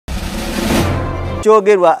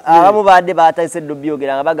kyogerwa abamu badde batayise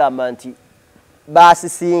byogera nga bagamba nti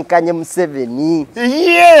basisinkanye Museveni.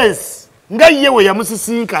 Yes, nga yewe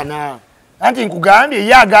yamusisinkana. Anti nkugambye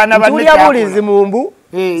yagana banne. Tuli amulizi mumbu.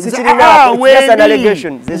 Sichirina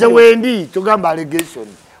allegation. Nze wendi tugamba allegation.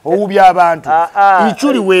 Owubya abantu.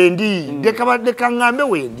 Ichuli wendi. Deka ngambe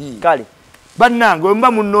wendi. Kale. Bannange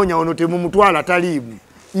mba munnonya ono temumutwala talibu.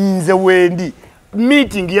 Nze wendi.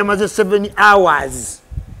 Meeting yamaze 7 hours.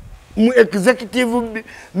 Executive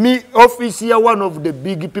office ya one of the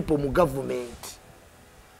big people mu government.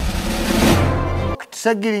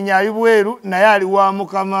 Segirinya alibweru naye ali wa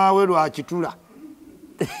mukama we lwakitula.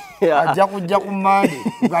 Ajja kujja ku Mande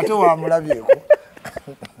ngate wa mulabyeko.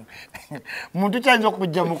 Muntu kyanjo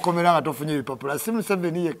kujja mukomera nga tofunye bipapula si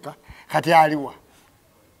Museveni yekka kati aliwa.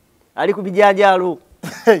 Ali ku bijanjalo.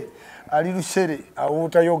 Ali lushere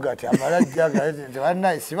awuta yogurt amalajja gaete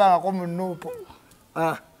banna isibanga ko munupo.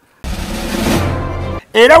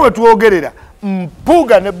 Era we tuogerera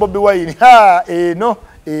mpuga ne Bobi Wine eno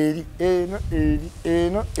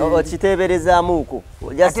okitebereza muko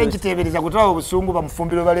ate kitebereza kutawa obusungu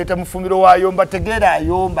bamufumbiro baleta mufumbiro wa Ayomba tegera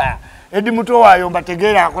Ayomba edi muto wa Ayomba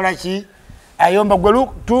tegera akola ki Ayomba gwe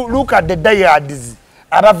look at the diehards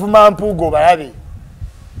abavuma mpugo balabe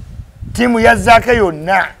timu yazake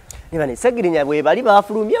yonna nibane Segirinya bwe bali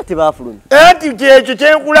bafulumya tebafulumya ati kyekyo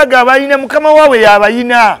kyenkulaga bayina mukama wawe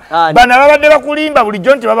yabayina bana babadde bakulimba buli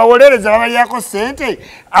jonti babawolereza babayako sente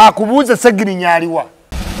akubuuza Segirinya aliwa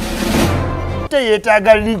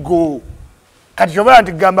yetaaga ligo kati chobola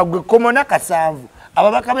nti gamba gwe komona kasanvu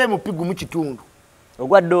ababaka be mupigu mu kitundu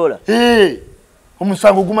ogwa dola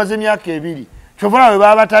omusango gumaze emyaka 2 chobola we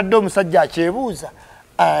baba batadde omusajja akyebuuza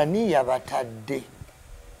ani yabatadde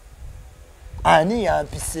ani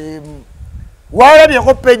yampisemu walabye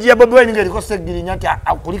ko page ya Bobi Wine ngeri ko Segirinya nti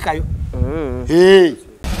akulikayo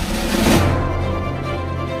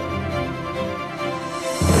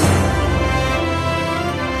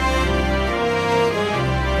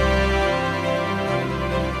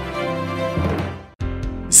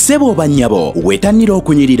Sebo banyabo wetanira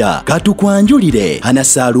okunyirira katukwanjulire hana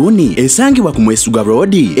saluni esangibwa ku Mwesuga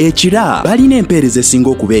Road ekira balina empeereza esinga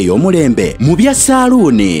okubeeyo omulembe mu bya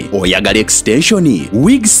saluni oyagala extension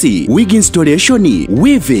wigs wig installation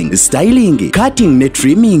weaving styling cutting ne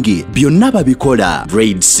trimming byonna babikola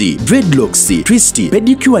braids dreadlocks twist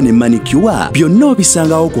pedicure ne manicure byonna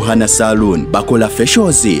obisangawo ku hana salon bakola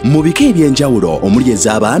facials mu bika ebyenjawulo omuli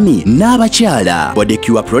ez'abaami n'abakyala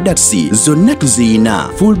bodicure products zonna tuziyina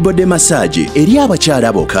full body massage eri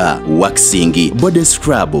abakyala boka waxing body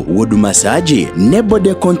scrub wood massage ne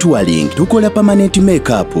body contouring tukola permanent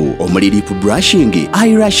makeup omuli lip brushing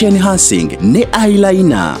eyelash enhancing ne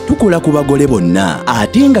eyeliner tukola ku bagole bonna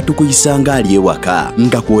ate nga tukuyisanga ali ewaka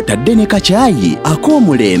nga kwotadde ne kacaayi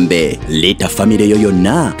ak'omulembe leta famire yo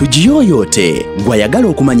yonna tugiyoyote gwayagala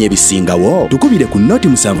okumanya ebisingawo tukubire ku noti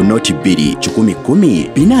 7 noti 2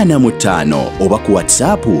 10 oba ku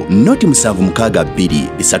WhatsApp noti 762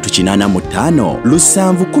 385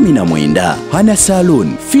 719 Hana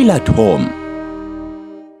Salon feel at home.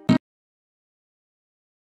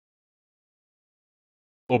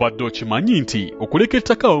 Obadde okimanyi nti okuleka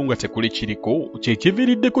ettaka nga tekuli kiriko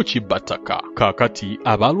kyekiviiriddeko kibba ttaka. Kaakati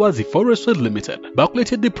abalwazi Forestry Limited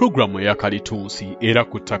bakuleetedde pulogulaamu eya kalitunsi era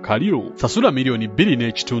ku ttaka lyo sasula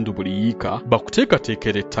 $2.5 buli yiika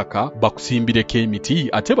bakuteekateekera ettaka bakusimbireko emiti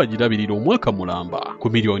ate bagirabirira omwaka mulamba ku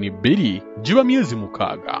 $2 giba myezi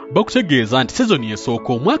 6. Bakutegeeza nti sezoni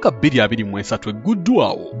esooka omwaka 2023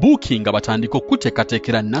 egguddwawo bookinga batandika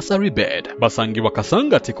okuteekateekera nursery bed basangibwa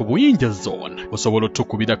Kasangati ku Buyinja zone. Osobola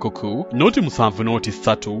Birako noti 7 noti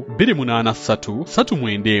 3 283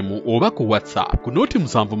 391 oba ku WhatsApp ku noti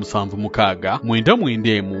 776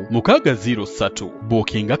 991 603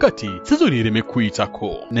 bookinga kati sizoni ereme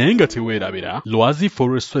kuyitako naye nga teweerabira Lwazi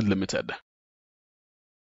Forestry Limited.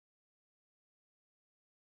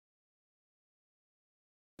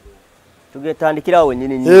 Tugetandikirawo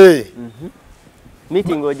nyinyi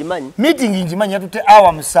meeting ogimanyi meeting ngimanyi yatute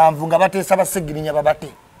hour 7 nga bateesa Basegirinya babate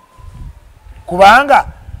kubanga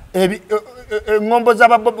ngombo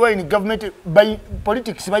za Bobi Wine government by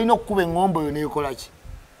politics balina okuba ngombo yo nekola ki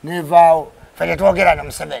nevaawo fere twogera na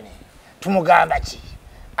Museveni tumugamba ki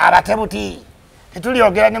abatebuti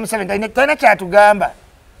tetulyogera ne Museveni taina kyatugamba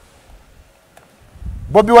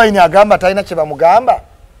Bobi Wine agamba taina kye bamugamba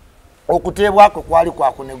okutebwako kwali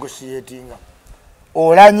kwa kunegotiatinga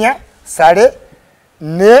olanya sale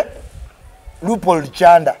ne Lupol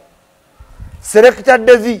Chanda Selector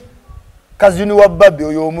Dezi kazini wa Babi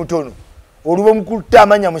oyo omutono olubo mukutta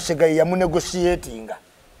amanya Mushegayi ya munegotiatinga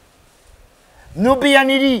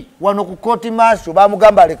Nubiyaniri wano ku koti maso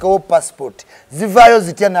bamugamba alekawo passport zivaayo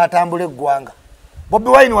zitya n'atambula eggwanga. Bobi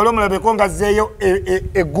Wine wali omulabeko nga azzeeyo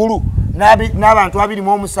eggulu n'abantu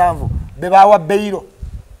 27 be baawa beyiro.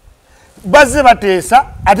 Bazze bateesa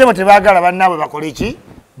ate bo tebaagala bannaabwe bakole ki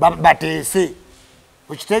bateese.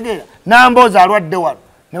 Okitegeera n'ambooza alwadde wano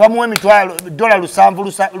ne bamuwa emitwalo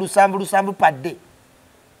 $7 padde.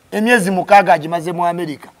 Emyezi 6 agimaze mu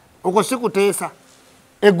Amerika. Okwo si kuteesa.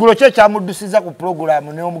 Eggulo kye kyamuddusiza ku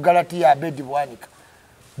programu n'omugalatiya Abedi Bwanika.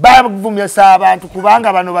 Bavumyesa abantu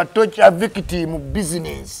kubanga bano batocha victim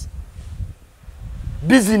business.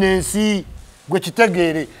 Business gwe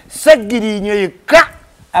kitegeere Segirinya yekka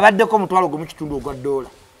abaddeko mutwalo gumu kitundu ogwa $.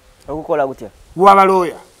 Okukola gutya?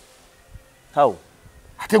 Wabaloya. How?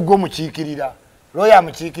 Ate gwo mukiikirira. Loya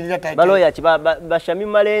mukiikirira tayi. Baloya bashami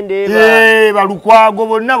malende balukwago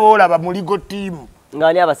bonna boolaba muligo team.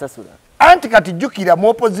 Ngani abasasula. Anti kati jukira mu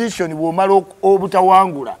opposition bw'omala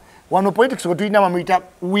obutawangula. Wano politics tulina bamuyita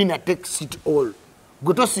winner takes it all.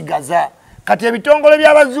 Gutosigaza. Kati ebitongole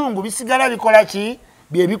by'abazungu bisigala bikola ki?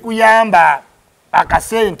 Bye bikuyamba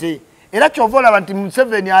akasente. Era kyovola abantu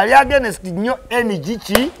Museveni ali against nnyo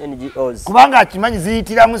NGOs. Kubanga akimanyi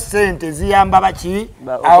ziyitiramu sente ziyamba baki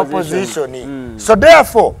opposition. So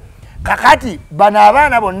therefore kakati bana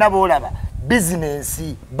abaana bonna boolaba business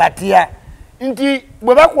batya nti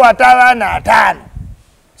bwe bakwata abaana 5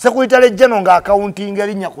 Sekuritale General nga accounting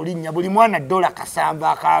erinnya ku linnya buli mwana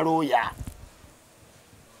 $7 akalooya.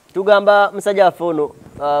 Tugamba musajja afono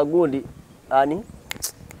gundi ani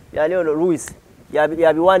yali ono Louis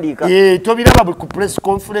yabiwandiika tobiraba ku press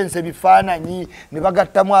conference ebifaananyi ne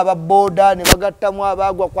bagattamu ababoda ne bagattamu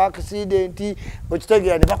abagwa ku accident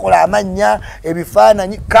okitegeera ne bakola amannya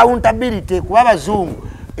ebifaananyi accountability kuba abazungu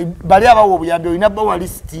bali abawo obuyambi olina bawa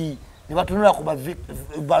listi ne batunula ku ba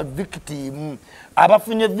victim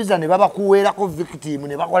abafunye visa ne babakuweerako victim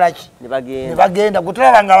ne bakola ki ne bagenda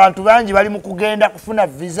gutolabanga abantu bangi bali mu kugenda kufuna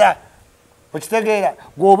visa okitegeera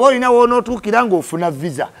gwoba olina wonootuukira ng'ofuna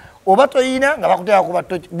visa oba toyina nga bakuteeka kuba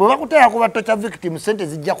tocha bwe bakuteeka kuba tocha victim sente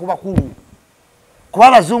zijja kuba kulu kuba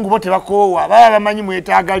abazungu bo tebakoowa baba bamanyi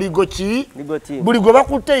mwetaaga ligo ki buli gwe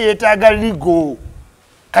bakutte yeetaaga ligo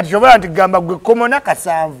kati kyobola nti gamba gwe komona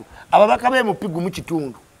 7 ababaka b'emupigu mu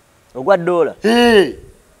kitundu ogwa $.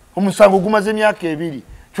 Omusango gumaze emyaka 2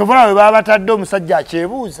 kyobola bwe baba batadde omusajja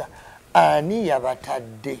akyebuuza ani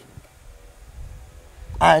yabatadde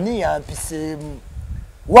ani yampiseemu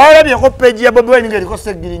walabyeko page ya Bobi Wine ng'eriko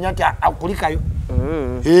Segirinya nti akulikayo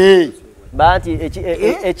banti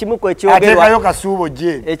ekimu ku ekyogerwa ateekayo kasuubo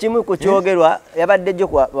gye ekimu ku kyogerwa yabadde jjo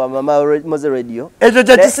kwa mama Moze radio ekyo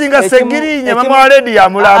kye kisinga Segirinya mama wa radio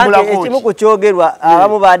amulambulako ekimu ku kyogerwa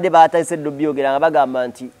abamu baadde baatayise byogera nga bagamba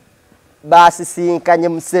nti baasisinkanye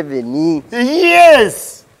Museveni.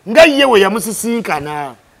 Yes nga ye we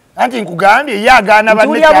yamusisinkana anti nkugambye ye agaana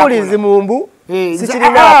banne kyakula bulizi mumbu Nze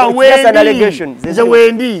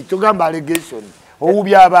wendi tugamba allegation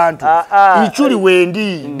owubya abantu ichuli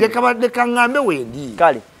wendi deka ngambe wendi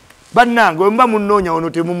kale bannange mba munnoonya ono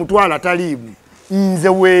temumutwala taliimu nze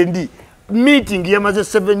wendi meeting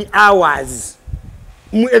yamaze 7 hours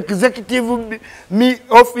mu executive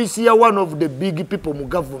office ya one of the big people mu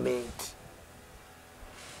government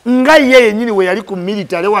nga yeye nyini we yali ku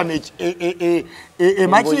military wane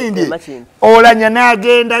machindi olanya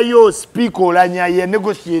nagenda yo speak olanya ye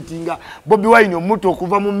negotiatinga Bobi Wine omuntu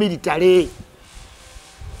okuva mu military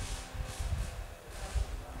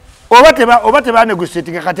obate ba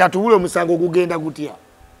negotiatinga kati atubule omusango gugenda gutya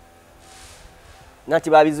nati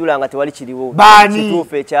babizula nga tewali kiriwo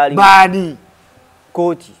kituufu ekyali bani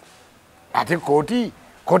koti ate koti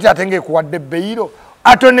atenge kuwadde beyiro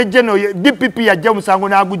Attorney General DPP yajja omusango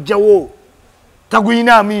n'agujjawo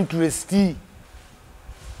taguyinaamu interest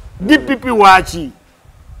DPP waaki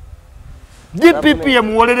DPP ye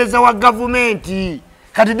muwolereza wa gavumenti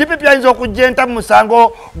kati DPP ayinza okujja enta mu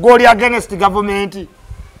musango gw'oli against government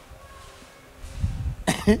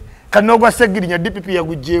kati n'ogwa Segirinya DPP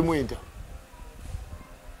yagujjeemu enta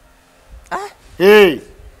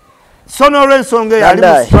so n'olw'ensonga yali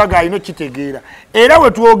mu struggle alina okitegeera era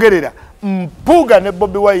we twogerera mpuga ne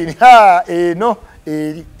Bobi Wine eno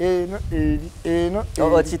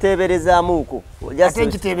okiteeberezaamuuko ate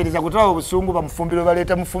nkiteebereza kutwala obusungu bamufumbiro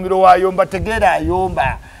baleeta mufumbiro wayomba tegeera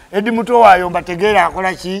ayomba edi muto wayomba tegeera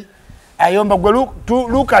akola ki ayomba gwe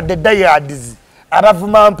look at the diehards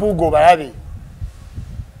abavuma mpuga obalabe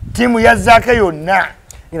tiimu yazzaako yonna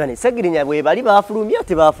Nibane Segirinya bwe bali baafulumya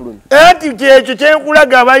tebaafulumya ati kyekyo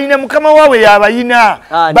kyenkulaga balina mukama waabwe yabayina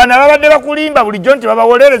bana babadde bakulimba bulijjo nti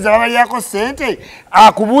babawolereza babalyako sente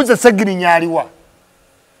akubuuza Segirinya aliwa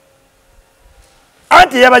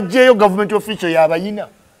anti yabajjeeyo government official yabayina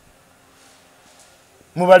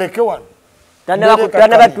mubaleke wano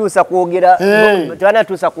tanabatuusa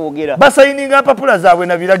kwogera basayininga mpapula zaabwe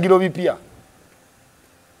na biragiro bipya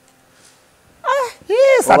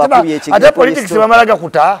ate politics bamalaga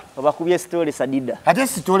kuta obakubye story sadida ate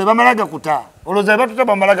story bamalaga kuta oloza batuta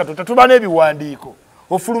bamalaga tuta tuba n'ebiwandiiko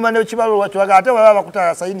ofuluma n'ekibalo wacho ate baba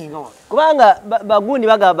bakuta sayininga wa kubanga bagundi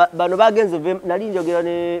bano bagenzo nali njogera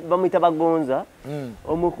ne bamuyita bagonza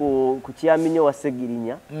omu ku kyaminyo wa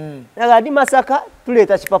Segirinya naga ndi Masaka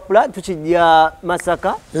tuleeta kipapula tukijja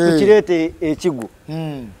Masaka tukirete ekigu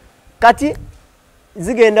kati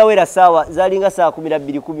zigenda wera sawa zalinga saa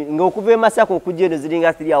 12:10 nga okuva Masaka okujja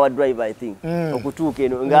zilinga 3 hour drive I think okutuuka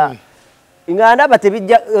eno nga ndaba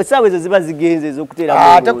tebijja sawa ezo ziba zigenze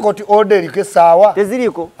ez'okutera ate court order ike sawa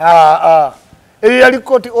teziriko eyo yali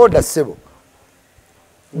court order sebo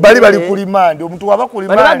bali kulimande omuntu waba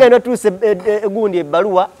kulimande bagenda tuuse egundi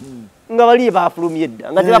ebbaluwa nga bali bafulumye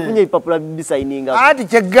edda nga tebafunye ipapula bisayininga ati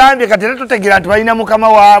kyegambye kati tutegera nti balina mukama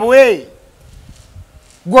waabwe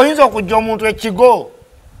goyinza okujja omuntu ekigo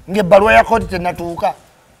ng'ebbaluwa ya court tenatuuka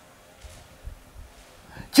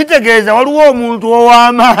kitegeeza waliwo omuntu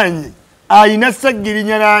ow'amaanyi ayina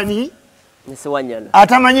Segirinya nani Sewanyana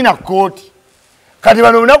atamanyi na kooti kati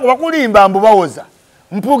bano lunaku bakulimba mbu bawoza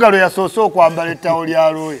mpugalo yasoose okwambala ettawo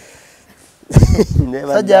lya looya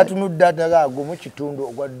sajja yatunudde atagaago mu kitundu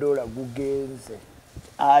ogwa ddoola gugenze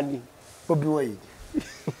ani Bobi Wine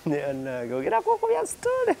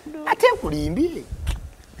ate nkulimbye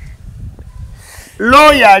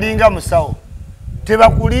looya alinga musawo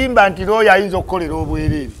tebakulimba nti looya ayinza okukolera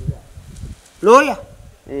obwereere looya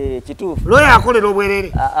kituufu looya akolera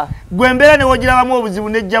obwerere gwe mbeera ne wogirabamu obuzibu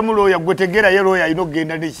nejjamu looya gwe tegerayo looya alina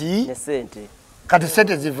okugenda neki kati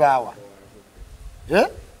sente zivaawa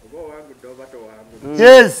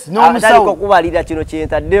yes n'omusawo kubalira kino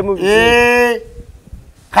kyentaddemu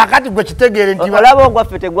kakati gwe kitegeere nti olaba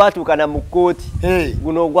ogwaffe tegwatuukana mu kkooti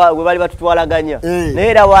guno gwe bali batutwalaganya naye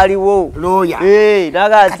era waaliwo looya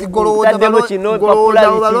kati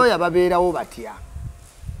golowooza babeerawo batya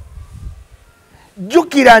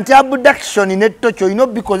jukira nti abduction nettocho ino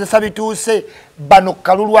bikozesa bituuse bano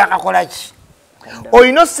kalulu akakola ki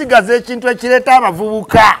oyino sigaza ekintu ekireeta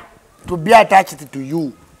abavubuka to be attached to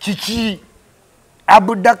you kiki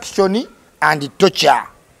abduction and torture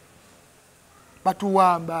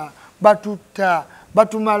batuwamba batutta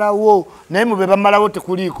batumalawo naye mube bamalawo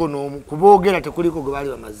tekuliiko n'omu kuboogera tekuliiko gwe baali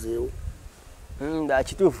bamazeewo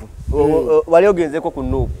kituufu wali ogenzeko ku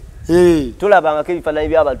nuupu tulabangako ebifaananyi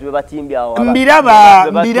by'abantu be batimbye awo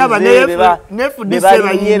mbiraba nefudise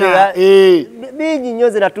bayina bingi nnyo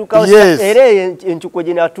ze natuukawo era encuko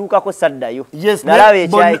gye natuukako saddayo nalaba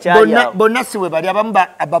ekyayi kyaliawo bonna si bwe bali abamu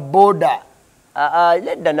ababooda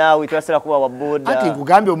nedda naawe twasala kuba wabooda ati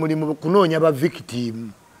nkugambye omulimu kunoonya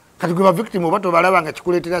bavictimu kati gwe bavictimu oba tobalaba nga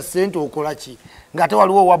kikuleetera ssente okola ki ng'ate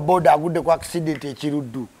waliwo wabooda agudde ku accident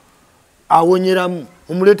ekiruddu awonyeramu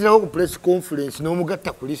omuleeterawo ku press conference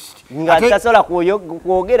n'omugatta ku lisiti nga tasobola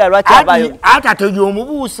kwogera lwaki abayo ate ate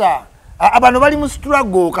gy'omubuusa abano bali mu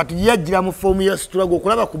struggle kati yajjira mu foomu ya struggle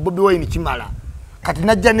okulaba ku Bobi Wine kimala kati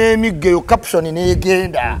najja n'emigga eyo caption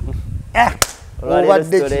n'egenda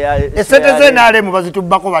obadde ki esente z'enaalemu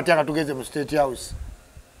bazitubbako batya nga tugeze mu State House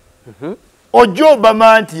ojja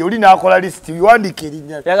obama nti oli n'akola lisiti wandika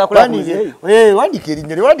erinnya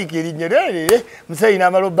wandika erinnya musayi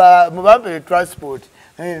n'amaloba mubampere transport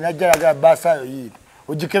najja laga basayo yiri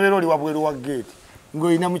ogikebera oli wabweru wa gate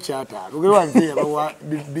ng'olina mukyataalo ogerwanze yabawa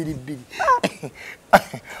 2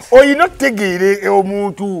 oyina otegeere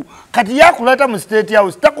omuntu kati yakulata mu State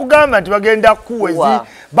House takugamba nti bagenda kuwezi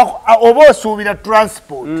oba osuubira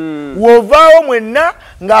transport wovaawo mwenna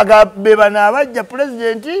ng'agabebana abajja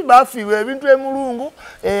pulezidenti bafiibwa ebintu emulungu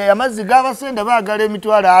amazzi g'abasenda baagala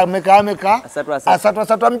emitwalo ameka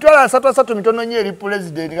emitwalo 3 mitono nnyo eri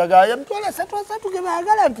pulezidenti gagaya emitwalo 3 ge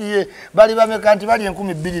baagala nti bali bameka nti bali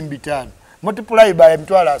 2,250 multiply by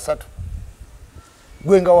emitwalo 3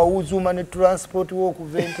 gwe nga wawuzuuma ne transport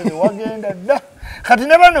w'okuva Entebbe wagenda dda kati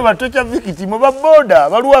ne bano batocha victim baboda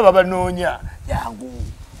baluwa babanoonya yangu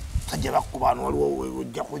sajja bakubano waliwo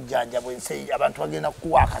ojja kujjanja bwensi abantu bagenda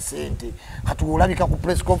kuwa akasente kati olabika ku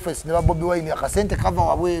press conference ne Bobi Wine akasente kava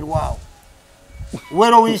wabweru awo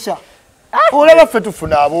wero wisha olaba ffe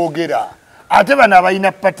tufuna aboogera ate bano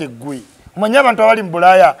abalina pate gwe omanya abantu abali mu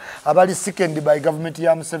Bulaaya abali sickened by government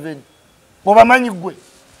ya Museveni obamanyi gwe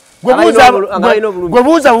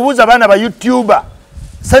buuza baana ba YouTuber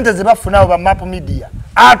sente ze bafuna ba map media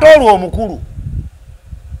ate olwo omukulu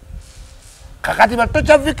kakati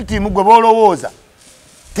batocha victim gwe boolowooza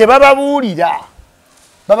tebababuulira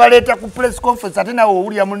babaleta ku press conference ate nawe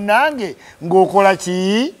owulira munnange ng'okola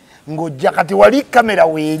ki ng'ojja kati wali kamera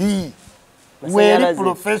weeri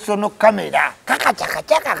professional camera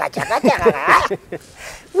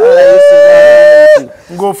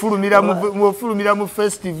ng'ofulumira mu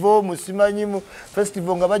festival musimanyi mu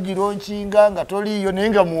festival nga bagironchinga nga toliiyo naye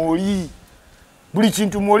nga mwoli buli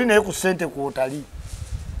kintu mwoli naye ku ssente kwotali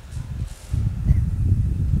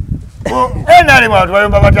enale mwatu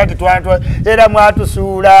bayomba batati twatwa era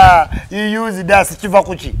mwatusuula used us kiva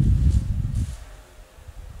kuki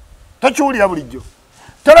tokiwulira bulijjo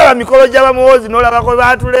tolaba mikolo gy'abamuwozi n'olabako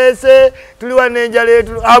baatuleese tuli wanenjala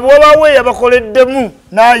abo bawe abakoleddemu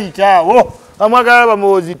n'ayitaawo amwagala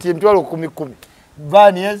bamuwozi ti emitwalo 10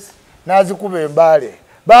 vanies n'azikuba embaale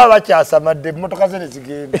baba bakyasamadde emmotoka ze ne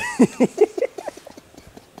zigenda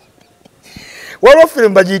waliwo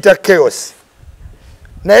firimu bagiyita chaos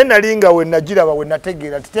naye nalinga we nagiraba we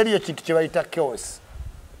nategeera nti teriyo kintu kye bayita chaos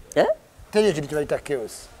teriyo kintu kye bayita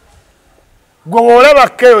chaos gwe olaba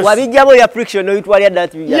chaos wabijjamo ya friction oyitwalya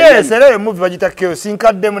dati bijja yes era movie bagita chaos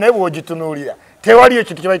inkaddemu naye bw'ogitunuulira tewaliyo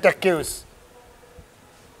kintu kye bayita chaos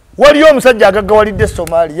waliyo omusajja agaggawalidde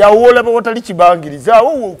Somalia olaba watali kibangiriza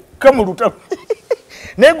awo kamuluta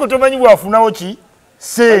naye gwe tomanyi bwafunawo ki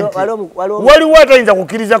sente waliwo atayinza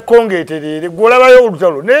kukkiriza kongeeterere gwe olabayo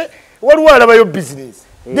olutalo ne waliwo alabayo business.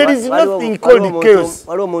 There is nothing called chaos.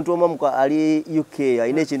 Waliwo omuntu omu ali UK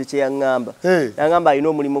alina ekintu kye yaŋŋamba. Yaŋŋamba alina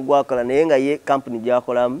omulimu gwakola naye nga ye company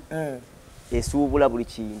gy'akolamu esuubula buli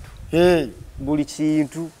kintu. Buli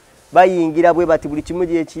kintu bayingira bwe bati buli kimu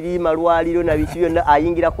gye kiri malwaliro na bitu byonna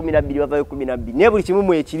ayingira 12 bavayo 12 naye buli kimu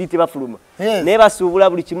mwe kiri tebafuluma naye basuubula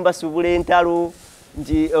buli kimu basuubula entalo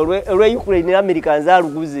nti olwe Ukraine ne Americans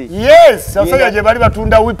aluguze. Yes, sasa gye bali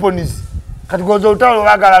batunda weapons kati gozo olutalo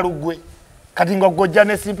bagala lugwe kati ngogojja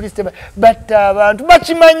ne simplicity but abantu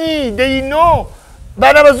bakimanyi they know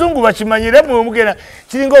bana bazungu bakimanyire mu omugena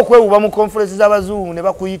kiringa okwewuba mu conference z'abazungu ne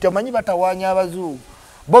bakuyita manyi batawanya abazungu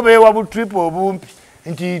Bobi wa bu trip obumpi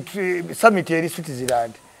nti summit eri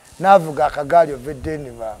Switzerland navuga akagali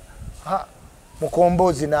ovedeni ba ha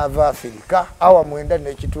mukombozi nava Afrika awa mwenda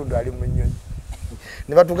n'ekitundu ali mu nnyonyi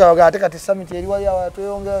ne batuka bagate kati summit eri wali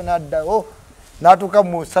awatuyonga nadda natuka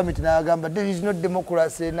mu summit n'agamba there is no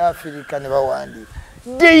democracy in Africa ne bawandi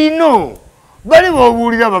they know bali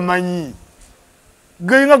bobulira bamanyi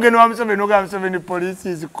gwenga geno amsebe no ga 7 police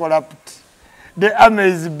is corrupt the army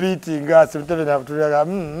is beating us mtebena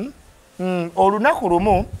olunaku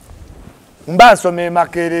lumu mba nsome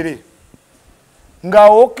Makerere nga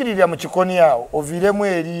okirira mu kikoni yawo oviremu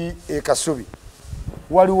eri Kasubi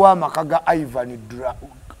waliwo amakaga Ivan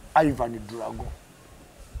Drago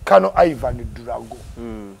Kano Ivan Drago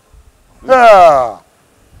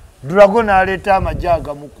Drago n'aleeta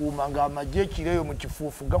amajaga mukuuma nga amagye kireyo mu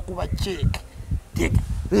kifuufu gakuba check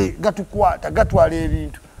gatukwata gatwala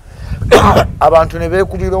ebintu abantu ne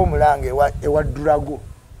beekubira omulange ewa Drago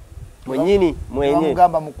mwenyini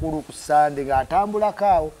mugamba mukulu ku Sande ng'atambula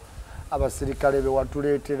kaawo abasirikale be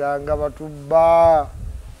watuleeteranga batubba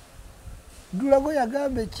Drago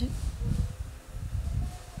yagambe ki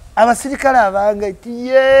abasirikale abange iti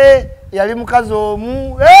ye yali mukazi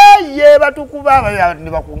omu ye batukuba abantu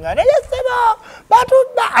ne bakungana yesebo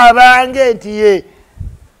batubba abange iti ye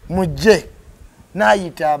mujje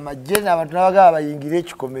n'ayita amagye n'abantu n'abagaba bayingira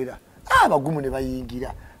ekikomera abagumu ne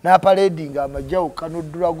bayingira n'apaledi nga amagyawo Kano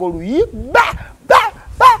Drago luyi ba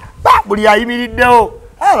buli ayimiriddewo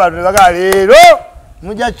abantu ne bagaba leero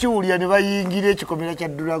mujja kiwulira ne bayingira ekikomera kya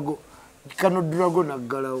Drago Kano Drago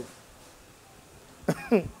naggalawo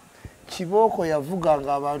Kiboko yavuga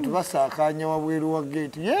nga abantu basaakanya wabweru wa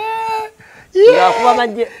gate kuba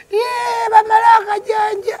majje bamalaka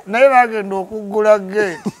janja naye bagenda okuggula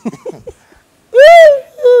gate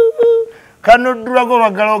Kano Drago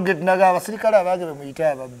bagala gate naga abasirikale abange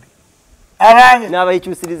bemuyita ababbi abange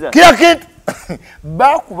n'abayikyusiriza kila kitu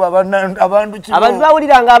bakuba abantu Kiboko abantu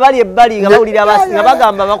bawulira nga abali ebbali nga bawulira nga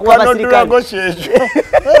bagamba bakuba abasirikale Kano Drago kyekyo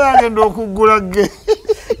bagenda okuggula gate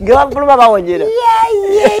nga bafuluma bawonyera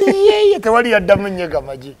tewali yaddamu nnyega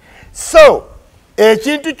magi so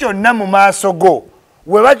ekintu kyonna mu maaso go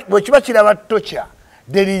bwe kiba kiraba tocha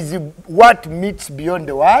there is what meets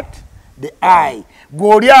beyond the eye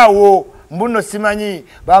gw'oli awo mbuno simanyi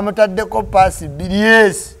bamutaddeko paasi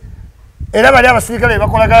bilies era bali abasirikale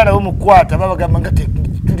bakolagana nabo mu kwata babagamba nga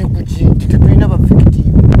tuli ku kintu tetulina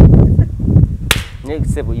bafekitivu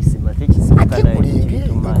n'ekisebo Isma tekisibukana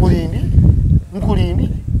nkulindi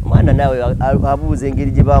mwana nawe abuuza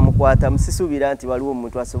engeri gye bamukwata musisubira nti waliwo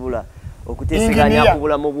omuntu asobola okuteeseganya ku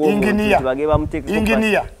bulamu bw'omuntu bage bamuteekeko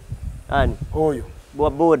inginiya ani oyo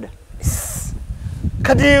boda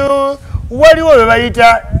kati waliwo be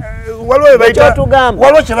bayita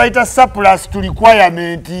waliwo kye bayita surplus to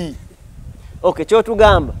requirement. Okay,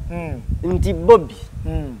 kyotugamba nti Bobi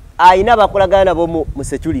ayina bakolagana nabo mu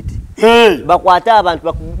security bakwata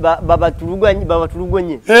abantu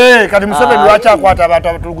babatulugonye kati Museveni lwaki akwata abantu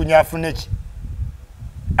abatulugonye afune ki?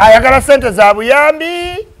 Ayagala sente za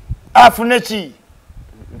buyambi afune ki?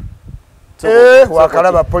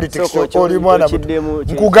 Wakalaba politics oli mwana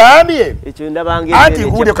nkugambye anti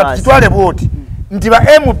kude katitwale boti nti ba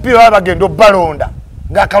MP baba bagenda balonda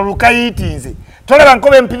ng'akalulu kayitinze tolaba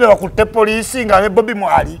nkobe MP bakutte poliisi nga Bobi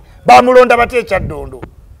mwali bamulonda batecha ddondo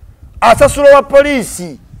asasula wa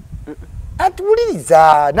poliisi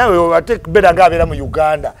atuliriza nawe ate beda ngabera mu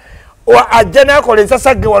Uganda ajana akole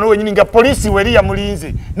nsasage wano wenyini nga poliisi weri ya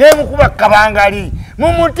mulinze ne mukuba kabangali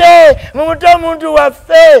mumute omuntu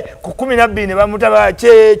waffe ku 12 bamutaba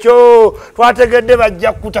checho twategedde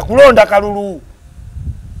bajja kuta kulonda kalulu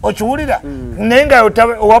okiwulira nenga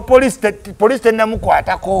owa poliisi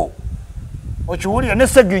tenamukwatako okiwulira ne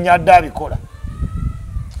Segirinya adabikola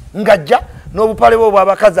ngajja n'obupale bwo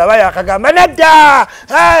abakazi abaya akagamba nadda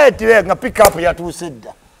tiwe nga pick up yatuuse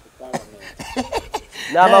dda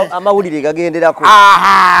amawulire gagenderako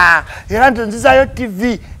era nzizayo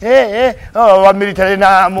TV wa military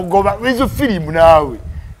na mugoba wizo film nawe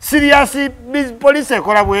serious police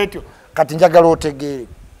ekola bwetyo kati njagala otegeere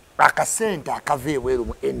akasente akave weru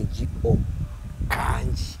mu NGO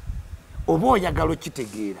kanji oba oyagala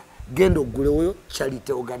okitegeera genda ogulewo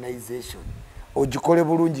charity organization ojikole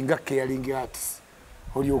bulungi nga caring arts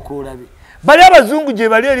oli okolabe bali abazungu je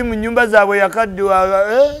bali eri mu nyumba zaabwe yakadwa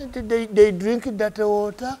they drink that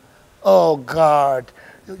water. Oh God,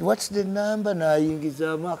 what's the number? Na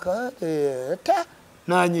ingiza maka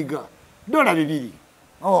na nyiga $200.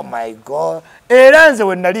 Oh my God, eranze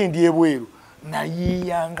we nali ndiye bweru na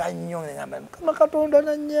yiyanga nnyo ngamba kama Katonda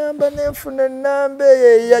na nyamba nefuna nambe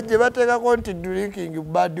yaje bateka konti drinking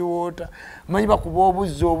bad water manyi bakuba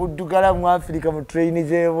obuzzo obuddugala mu Africa mu train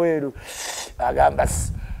zebweru agamba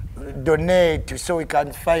donate so we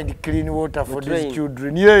can find clean water for these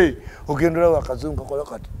children. Yeah, ogendera wakazungu kola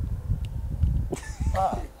kati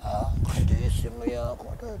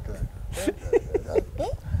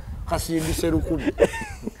kasindi serukumi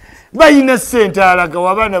bayina sente alaga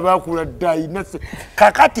wabana bakula dai nase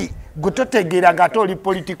kakati gutotegera ngato oli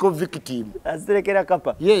political victim aserekera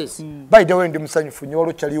kapa. Yes, by the way ndi musanyufu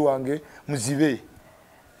nyolo chali wange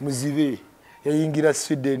muzibe yayingira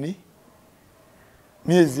Sweden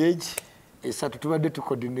miezi esatu tubadde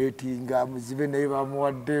tucoordinating muzibe naye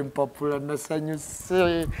bamuwadde mpapula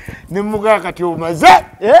nasanyuse nemuga kati omaze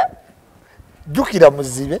jukira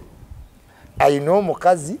muzibe ayina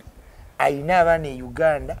omukazi ayina abaana e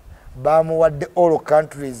Uganda bamuwadde all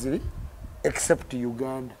countries except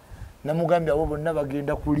Uganda namugambye abo bonna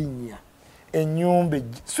bagenda kulinnya ennyumba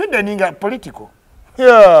Sweden nga political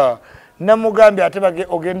namugambye ate bage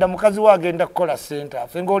ogenda mukazi wa agenda kukola center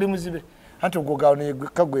afenga oli muzibe ati ogogawone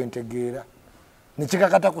kagwe ntegeera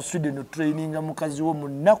nikikakata ku Sweden training mukazi wo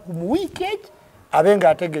munaku mu weekend abenga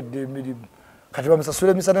ategedde emirimu kati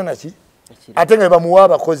bamusasule misana naki ate nga bamuwa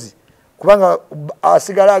abakozi kubanga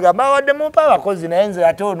asigala agamba wadde mumpa abakozi naye nze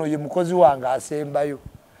ate ono ye mukozi wange asembayo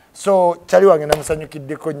so kyali wange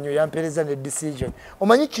namusanyukiddeko nnyo yampereza ne decision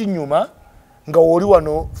omanyi kinyuma nga oli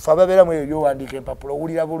wano fa babeera mu eyo wandiika empapula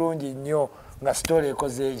owulira bulungi nnyo nga story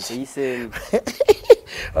ekoze eki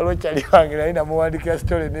alo kyali wange naye namuwandikira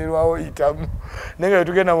story nerwawo itamu naye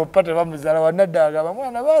tugenda mu pate bamuzala wanaddaga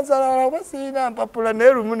bamwana banzala basiina mpapula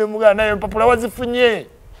naye lumu ne mugana naye empapula wazifunye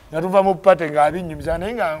nga tuva mu pate nga abinyumiza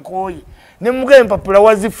naye nga nkooye ne muga empapula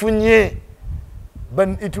wazifunye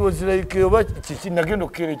but it was like oba kiki nagenda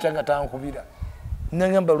okukera ekyanga tankubira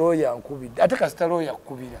nagamba lawyer ankubidde ate kasita lawyer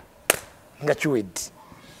akubira nga kiwedde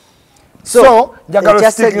so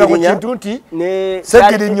njagala sikinga ku kintu nti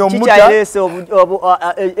Segirinya omuta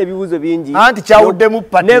ebibuzo bingi anti kyawuddemu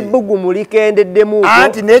pate nebbugu mulikendeddemu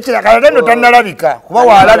anti nekiragala tendo tannalabika kuba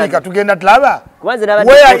waalabika tugenda tulaba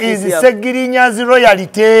where is Segirinya's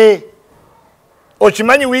royalty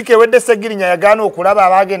okimanyi wiiki ewedde Segirinya yagaana okulaba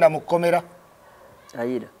abagenda mu kkomera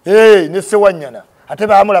ayira ne Sewanyana ate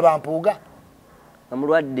baamulaba mpuuga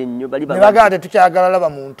amulwadde nnyo bali baganda tukyagala laba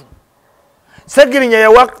muntu Segirinya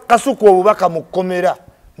yawa Kasuku obubaka mu kkomera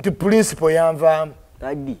nti principal yanvaamu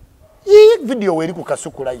adi video weri ku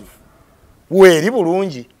Kasuku live weri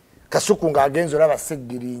bulungi Kasuku ng'agenza olaba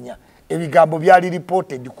Segirinya ebigambo byali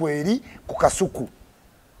reported kweri ku Kasuku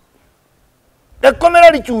ekkomera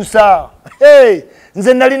likyusa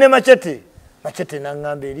nze nali ne Machete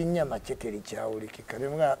nangamba erinnya Machete likyawulikika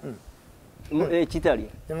nemwa ekitali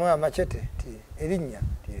nemwa Machete erinnya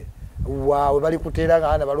waawe bali kuteera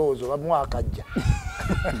nga ana balowooza bamwakajja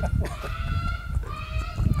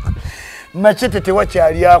Machete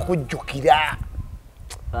tewakyali akujjukira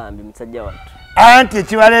bambi musajja wattu anti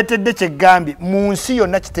ekibaleetedde kyegambye mu nsi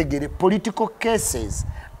yonna kitegere political cases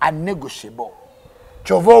are negotiable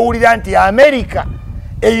kyova owulira nti America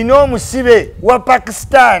erina omusibe wa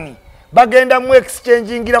Pakistan bagenda mu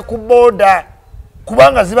exchangingira ku border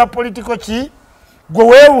kubanga ziba political ki gwe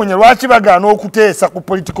weewuunye lwaki bagaana okuteesa ku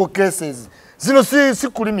political cases zino si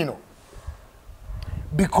criminal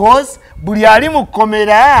because buli ali mu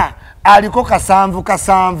kkomera aliko kasanvu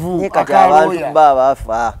abantu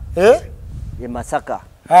babafa ye Masaka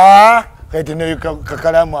kati ne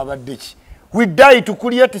Kakalaamu abadde ki we die to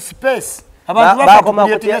create space abantu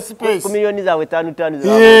bakoma space ku milioni zawe 5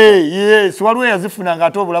 yes waliwo yazifuna nga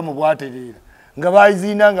ate obulamu bwatereera nga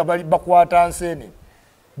bayizina nga bakwata nsene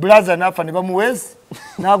brother nafa ne bamuwezi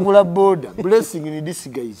nagula boda blessing in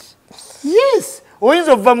disguise yes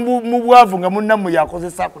oyinza ova mu bwavu nga munnamu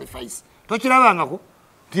yakoze sacrifice tokirabangako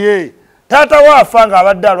tie tata wafa nga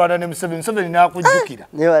abadde alwana ne Museveni nakujjukira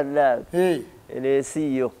ne wadala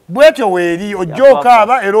enesiyo bwetyo weeri ojja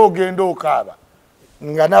okaaba era ogenda okaaba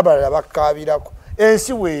nga n'abalala bakkaabirako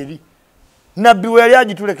ensi weeri nabbi weeri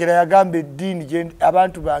agitulekera yagamba eddiini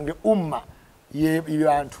abantu bange umma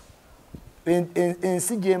y'abantu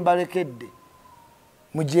ensi gye mbalekedde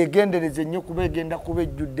mugyegendereze nnyo kuba egenda kuba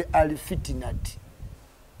ejjudde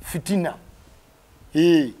fitina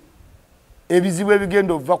ebizibu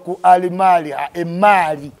ebigenda ova ku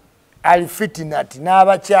emaali alifitinati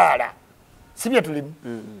n'abakyala si bye tulimu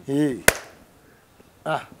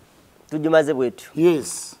tujumaze bwetu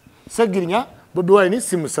yes Segirinya Bobi Wine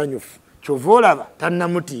si musanyufu kyova olaba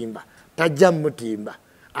tannamutimba tajja mutimba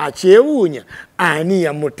akyewuunya ani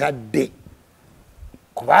yamutadde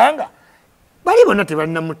kubanga bali bonna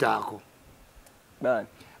tebannamutaako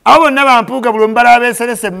abo bonna bampuuga buli mbala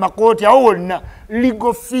abeeserese mu makooti awo wonna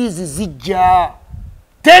legal fees zijja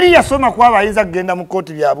teri yasoma kwaba ayinza kugenda mu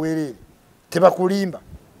kooti bya bwereere tebakulimba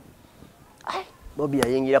Bobi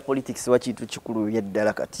yayingira politics wa kintu kikulu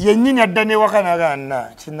yeddala kati yennyini adda newaka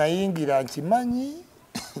nagana kinayingira nkimanyi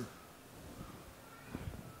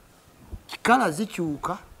kikala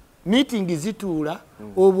zikyuka meeting zituula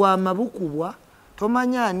obwama bukubwa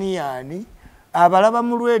tomanya ani yaani abalaba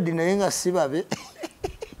mu lwedi naye nga sibabe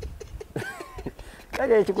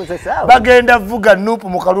bagenda vuga nupu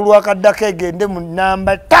mu kalulu akaddako egende mu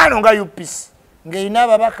namba 5 nga UPC ng'erina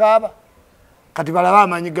ababaka aba kati balaba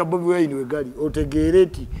amanyi ga Bobi Wine we gali otegeere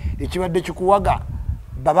nti ekibadde kikuwaga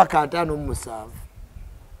babaka 57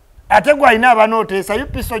 ate gwe alina abanooteesa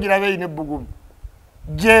UPC ogiraba erina ebbugumu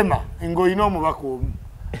jema ng'olina omubaka omu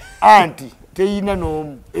anti teyina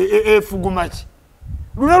n'omu efuguma ki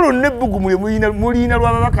luno lwonna ebbugumu mulina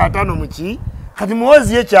lw'ababaka 5 muki kati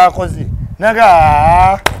muwozi ye kyakoze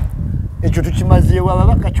naga ekyo tukimazeewo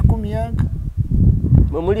ababaka 10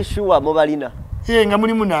 mwe muli shuwa mubalina nga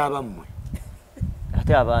mulimu n'abammwe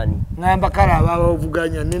ate abaani ngamba kale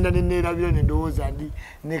ababavuganya nenda nenerabira nendowooza ndi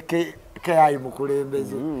ne keayi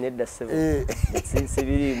mukulembeze nedda sebo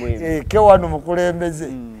sibirimu kewano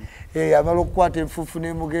mukulembeze amala okukwata enfuufu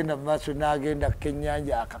nemugenda mu maaso n'agenda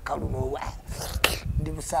kennyanja akakalu n'owa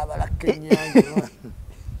ndi musaabala kennyanja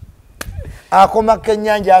akoma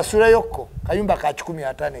kennyanja asuleyokko kayumba ka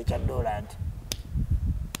 15 ekya $1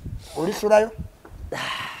 olisulayo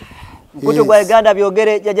Mkutu gwa Uganda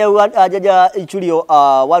byogere jaja ichulio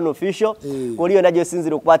one official oliyo najyo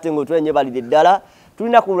sinziro kupate ngo twenye balide ddala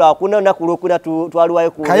tulina kulwa kuna na kulokuna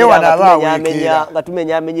twaliwayo ku tumenya nga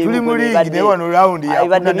tumenya tuli muligi ne wano round ya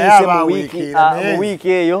kuna na wiki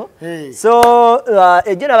eyo so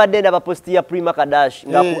ejena badenda baposti ya Prima Kadash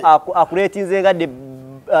nga akuretinze nga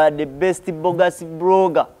the best bogus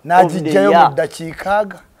blogger najijayo mu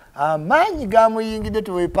dakikaga amanyi gamuyingide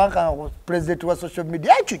tuwepaka president wa social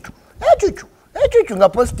media echuchu nga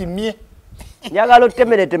posti mie njagala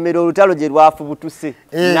otemerete olutalo gye lwafu butuse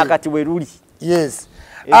nakati we luli yes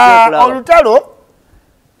olutalo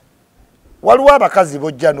waliwo abakazi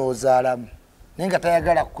bojja n'ozaalamu naye nga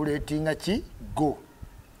tayagala kuleetinga ki go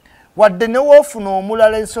wadde ne woofuna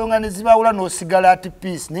omulala ensonga ne zibawula n'osigala at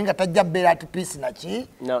peace naye nga tajja bbeera at peace naki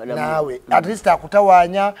naawe at least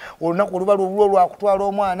akutawaanya olunaku oluba lwolwo lwakutwala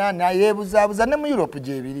omwana nayeebuzaabuza ne mu Europe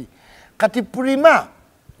gyebiri kati Prima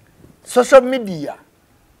social media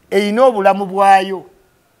erina obulamu bwayo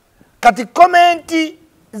kati komenti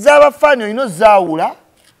z'abafaani olina zaawula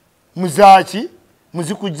muzaaki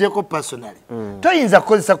muzikugyeko personally toyinza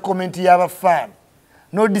kukozesa komenti y'abafaani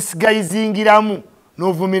n'odisguisingiramu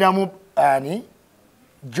n'ovumiramu ani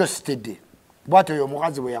jostede bw'atyo oyo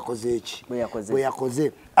omukazi bwe yakoze eki bwe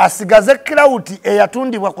yakoze asigaze crowd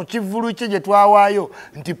eyatundibwa ku kivulu kye gye twawaayo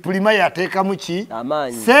nti Prima yateekamu ki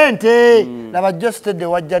sente laba Jostede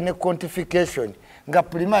wajja ne quantification nga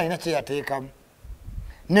Prima alina kye yateekamu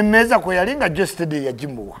nemmeeza kwe yali nga Jostede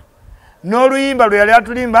yagimuwa n'oluyimba lwe yali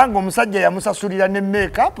atulimba ng'omusajja yamusasulira ne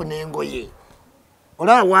make-up n'engoye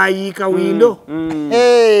olaba waayiika windo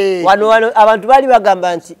wano abantu baali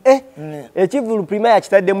bagamba nti ekivulu Prima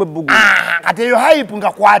yakitaddemu ebbugu kati eyo hype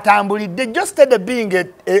nga kwatambulidde Jostede being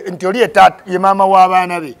nti oli ye maama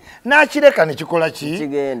w'abaana be n'akireka ne kikola ki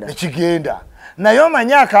nekigenda naye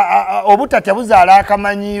omanya obutatya buzaala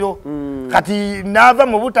akamanyiiro kati n'ava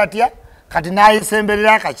mu butatya kati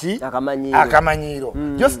n'ayisemberera akamanyiiro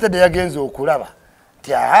Jostede yagenze okulaba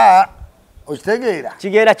ti okitegeera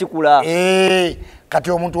kigenda kikula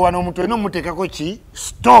kati omuntu wano omuntu olina omuteekako ki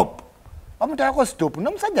stop bamuteekako stop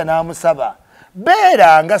n'omusajja n'amusaba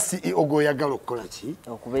beera nga CEO g'oyagala okukola ki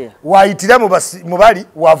waayitira mu bali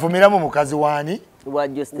wavumiramu mukazi waani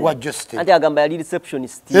wa Jostede anti agamba yali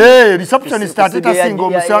receptionist ate tasinga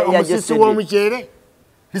omusisi w'omukyere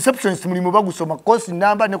receptionist mulimu bagusoma kosi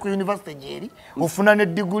namba ne ku university gyeri ofuna ne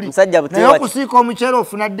diguli naye okusiika omukyere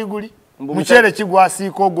ofuna diguli mukyere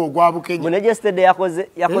kigwasiika ogwo ogwa Bukenye mune Jostede yakoze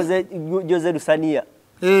Jose Lusania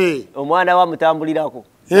omwana wamutambulirako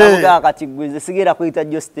namugaa kati gwe sigera kuyita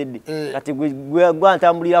Jostede kati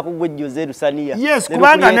gwantambulirako gwe Jose Lusania yes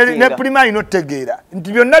kubanga ne Prima inotegeera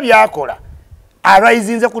nti byonna byakola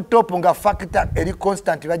arisinze ku top nga factor eri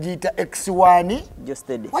constant bagiyita X1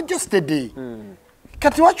 Jostede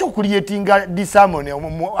kati wacho okuliyetinga disharmony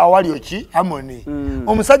awali oki harmony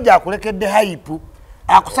omusajja akulekedde hype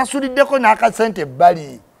akusasuliddeko n'akasente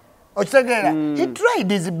ebbali okitegeera he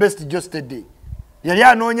tried his best Jostede yali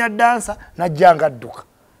anoonya dansa najjanga adduka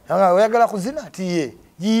oyagala kuzina ati ye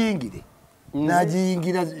giyingire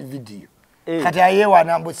n'agiyingira video kati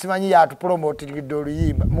ayeewana mbu simanyi yatupromotingidde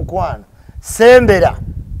oluyimba mukwano sembera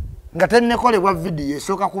nga tennekolebwa video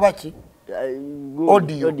esooka kuba ki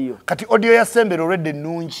audio kati audio ya sembera olwedde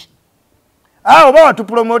ennungi oba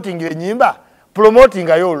watupromotinga ennyimba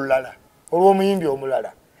promotingayo olulala olw'omuyimbi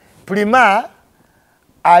omulala Prima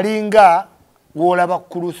alinga w'olaba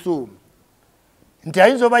Kulusuumu nti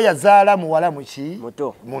ayinza oba yazaala muwala muki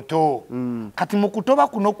muto kati mu kutoba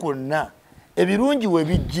kuno kwonna ebirungi we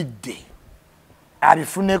bijjidde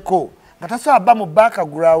abifuneko nga tasobola mu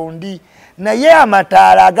background naye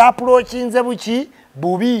amataala agapulookinze buki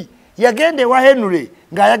bubi yagenda ewa Henry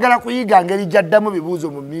ng'ayagala kuyiga ngeri gy'addamu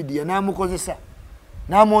bibuuzo mu media n'amukozesa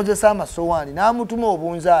n'amwozesa amasowaani n'amutuma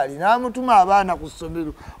obunzaali n'amutuma abaana ku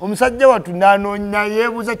ssomero omusajja wattu n'anoonya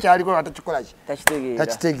yeebuuza kyaliko atakikola ki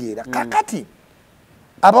takitegeera kakati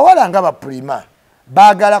abawala nga ba Prima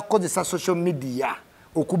baagala kukozesa social media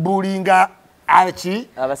okubuulinga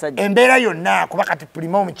embeera yonna kuba kati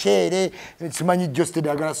Prima omukyere simanyi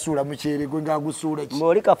Jostede agala suula mukyere gwe ng'agusuula ki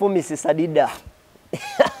mwoli kafumisi sadida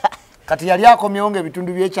kati yali akomyewo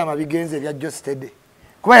ng'ebitundu by'ekyama bigenze ebya Jostede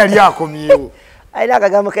kuba yali akomyewo ayina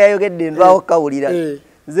akagambo kayayogedde ndwawo kawulira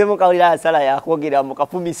nze mukawulira asala yakwogera mu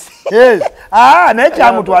kafumisi naye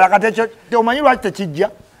kyamutwala kati ekyo omanyi lwaki tekijja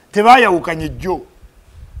tebaayawukanye jjo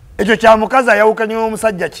ekyo kya mukazi ayawukanye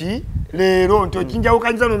n'omusajja ki leero nti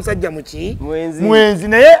okinjawukanyiza n'omusajja muki mwenzi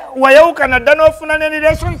naye wayawukana dda n'ofuna ne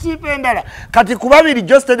relationship endala kati ku babiri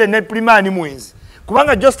Jostede ne Prima ni mwenzi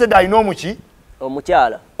kubanga Jostede alina omuki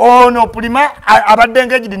omukyala ono Prima abadde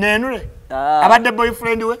engaged n'enule abadde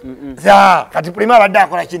boyfriend we kati Prima abadde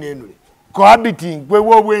akola ki n'enule cohabiting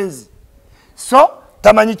bwewe obwenzi so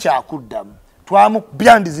tamanyi kyakuddamu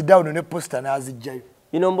twamubyandizi down ne posta n'azijjayo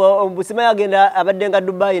Busima yagenda abadde nga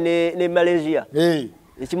Dubai ne Malaysia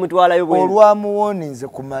ekimutwalayo bwe olwamuwoninze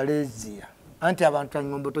ku Malaysia anti abantu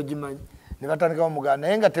angombo togimanyi ne batandika omugana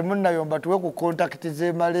naye nga temunnayomba tuwe ku contact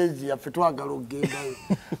ze Malaysia ffe twagala okugendayo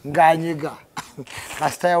ng'anyega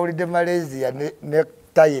kasita yawulidde Malaysia ne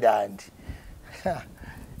Thailand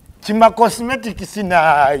kima cosmetics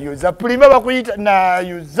nayuza Prima bakuyita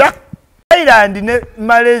nayuza Thailand ne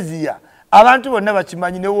Malaysia abantu bonna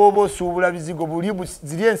bakimanyi ne woba osuubula bizigo buli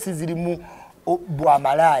ziri ensi zirimu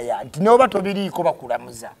bwamalaaya nti noba tobiriiko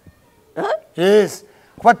bakulamuza yes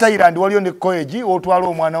kuba Thailand waliyo ne college otwala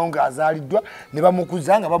omwana wo ng'azaaliddwa ne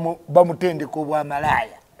bamukuza nga bamutendeka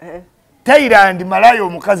obwamalaaya Thailand malaaya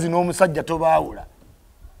omukazi n'omusajja tobaawula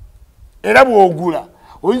era bw'ogula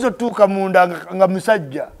oyinza otuuka munda nga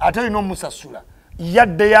musajja ate olina omusasula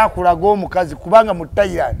yadde yakulaga omukazi kubanga mu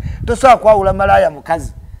Thailand tosobola kwawula malaaya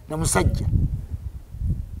mukazi na musajja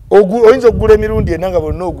oyinza okugula emirundi ena nga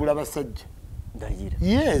bonna ogula basajja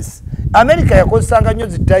Yes. America yakozesanga nnyo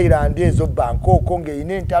zi Thailand ezo Bangkok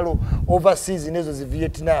ng'eyina entalo overseas nezo zi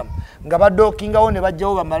Vietnam. Nga badookingawo ne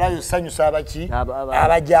bajjawo bamalayo sanyusa abaki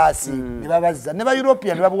abajaasi ne babazza. Ne ba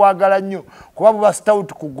European ne babwagala nnyo kuba buba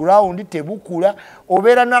stout ku ground tebukula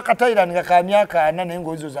obeera n'aka Thailand nga ka myaka 4 naye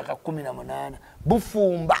ng'oyizo za 18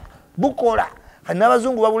 bufumba bukola. Kati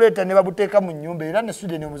n'abazungu babuleeta ne babuteeka mu nnyumba era ne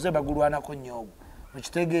Sweden omuze bagulwanako nnyo.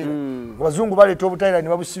 Mukitegeera abazungu baleeta obutaira ne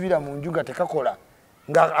babusibira mu nju nga tekakola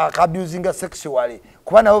nga akabusinga sexually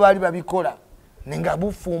kuba nabo baali babikola nenga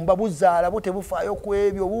bufumba buzaala bote bufaayo ku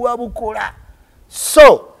ebyo buwa bukola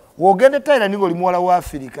so wogende taira nigo limuwala wa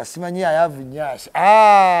Afrika simanyi ayavu nyashi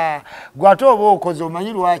gwate oba okoze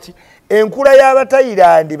omanyi lwaki enkula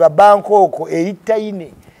y'Abatayirandi ba Bangkok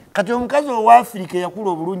eyitaine kati omukazi wa Afrika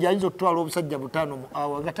yakula obulungi ayinza okutwala obusajja 5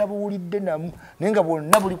 awa gatabuwulidde namu naye nga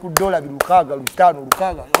bonna buli ku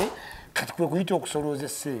 $5 kati kwe kuyita okusolooza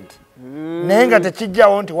essente naye nga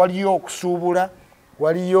tekijjawo nti waliyo okusuubula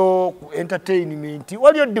waliyo entertainment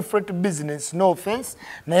waliyo different business no offense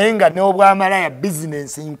naye nga n'obwamalaya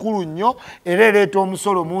business nkulu nnyo era ereeta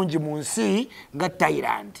omusolo mungi mu nsi nga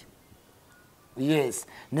Thailand yes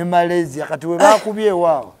ne Malaysia kati we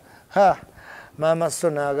bakubyeewaawo Mama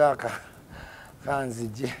sonagaka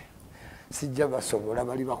kanzije sijja basobola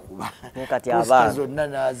bali bakuba kati aba zonna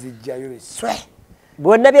nazijjayo swe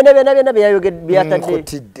bonna byonna byayogedde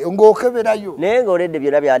byatadde ng'okeberayo naye ng'oledde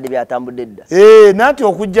byonna byadde byatambudde dda nanti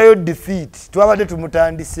okujjayo defeat twabadde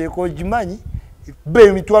tumutandiseeko ogimanyi be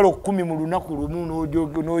emitwalo 10 mu lunaku lumu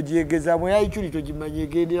n'ogyegezaamu yayiculi togimanyi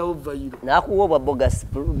egenderawo vayiro nakuwa obwa bogus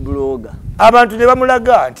blogger abantu ne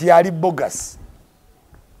bamulaga nti ali bogus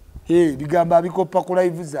bigamba abikoppa ku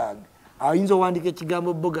live zange ayinza owandika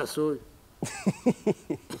ekigambo bogus oyo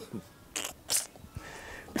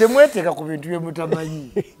temweteeka ku bintu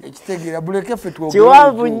byemutamanyi ekitegeera buleke ffe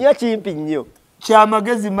kiwanvu nnyo kimpi nnyo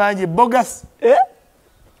kyamagezi mangi bogus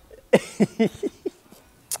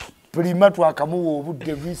Prima twakamuwa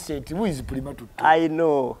obudde Vincent buizi Prima tutto I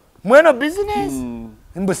know mweno business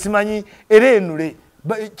mbo simanyi era enule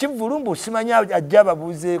kivulumbu simanyi ajja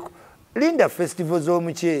ababuuzeeko Linda festival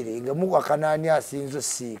z'omuceere nga muwakanani asinzo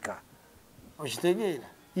siika okitegeera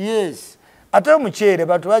yes ate omuceere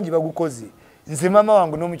bantu bangi bagukoze nze mama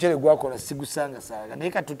wangu n'omuceere gwakola sigusanga saaga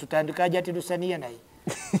naye kati tutandika ajja tirusaniya naye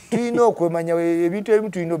tulina okwemanya ebintu ebimu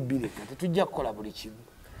tulina obbireka tetujja kukola buli kimu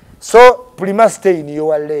so Prima stay in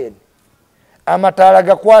your lane amataala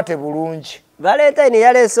gakwate bulungi Valentine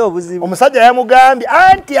yaleese obuzibu omusajja yamugambye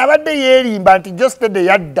anti abadde yeerimba nti Jostede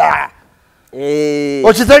yadda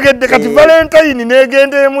okitegedde kati Valentine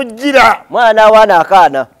negende emujjira mwana wana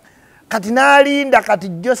akaana kati nalinda kati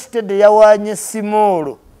Jostede yawanye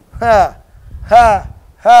Simolo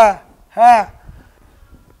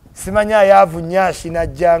simanya yavu nyashi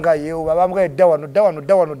najjanga yewo babamga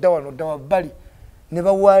dawano bali ne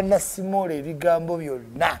bawana Simolo ebigambo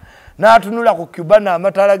byonna n'atunula ku Cuba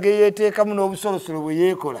n'amataala ge yeeteekamu n'obusolosolo bwe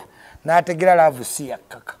yeekola n'ategera laavu si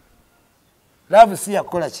yakkaka laavu si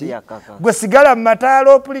yakola ki gwe sigala mu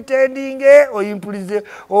mataala opulitendinge oyimpulize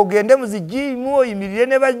ogende mu zijimu oyimirire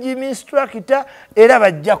ne bajimu instructor era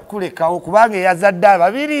bajja kukulekawo kubanga eyazadde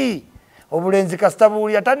ababiri obulenzi kasita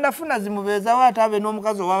buwulira tannafuna zimubeezawo ate abe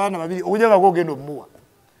n'omukazi ow'abaana babiri okujja nga gwogenda omuwa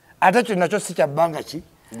ate kyo nakyo si kya bbanga ki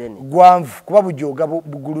gwanvu kuba bujooga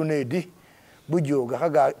buguluneedi bujooga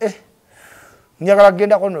kaga njagala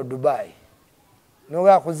kugendako no Dubai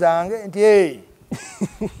noga kuzange nti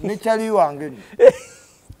ne chali wange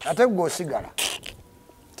ate gwe osigala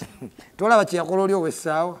tolaba kyeyakola oli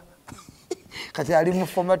owessaawa kati ali mu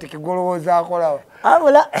formatic golowooza akola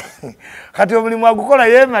abula kati omulimu agukola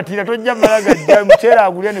yeematira tojja mala gajja muceere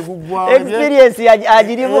agulya ne guggwawo experience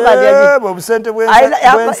agirimu kati obusente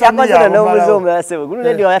bwensayakozera n'omuze omulasebo guno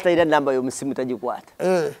nendi wayatayira namba y'omusimu tagikwata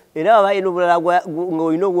era waba ina obulala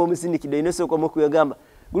ng'olina ogw'omusindikidde olina osooka omukuyagamba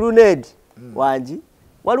gulunedi wangi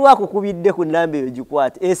waliwo akukubidde ku namba eyo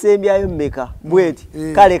gikwata esembyayo mmeka bweti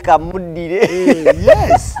kale kamuddire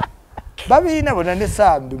yes babiina bona ne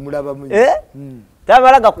sambi mulaba mu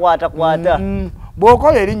tabala gakwata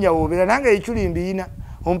bw'okola erinnya woobera nange ekirimbiina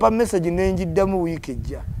ompa message nenjiddamu wiiki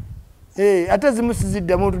ejja ate zimu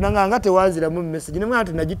siziddamu otunanga nga tewanziramu message ne mwana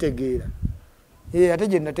tinagitegeera ate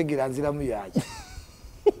gye nategeera nziramu yaaki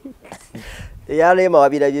eyaleema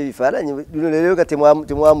wabirabye ebifaananyi leero nga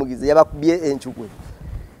temwamugize yabakubye encukwe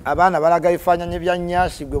abaana balaga ebifaananyi bya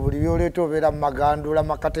nnyaasi gwe buli byoleeta obeera mu magandula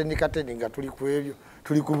makateni nga tuli ku ebyo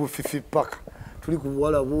tuli ku bufifi paka tuli ku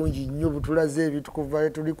buwala bungi nnyo butulaze ebitukuva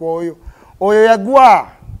tuli ku oyo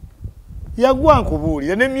yagwa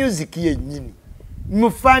nkubuulira ne music yennyini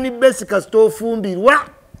mufani base kasita ofumbirwa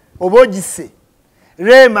oba ogise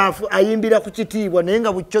Rema ayimbira ku kitiibwa naye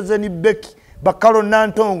nga buchoze ni Beki bakalo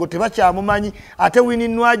nantongo tebakyamumanyi ate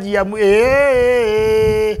wininwaji ya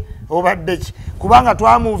obadde ki kubanga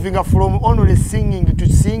twamovinga from only singing to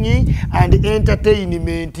singing and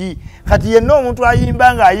entertainment kati yenno omuntu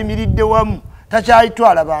ayimbanga ayimiridde wamu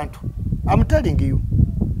takyayitwala bantu. I'm telling you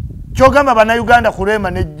kyogamba bana Uganda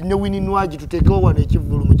kulema ne wininwaji tutekewo wano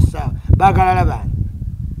ekivulu mu kisaawa bagalala bana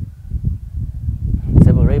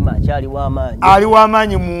Sebo Rema achali w'amaanyi ali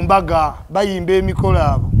w'amaanyi mu mbaga bayimba emikolo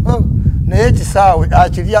abo naye ekisaawe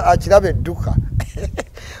akiraba edduka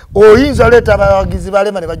oyinza leeta abawagizi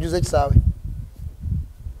balema ne bajjuza ekisaawe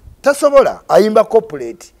tasobola ayimba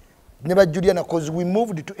corporate ne bajjulia cause we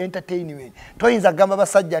moved to entertainment toyinza gamba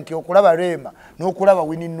basajja nti okulaba Rema n'okulaba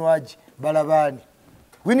wininwaji balabani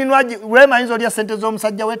wininwaji Rema ayinza olya sente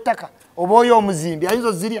z'omusajja w'ettaka oba oyo omuzimbi ayinza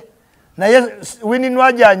ozirya naye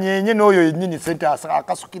wininwaji anyenye n'oyo yennyini sente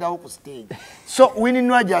akasukirawo ku stage so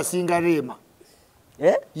wininwaji asinga Rema.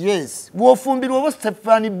 Yes bwofumbirwa oba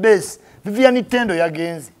Stephanie Base Vivian Tendo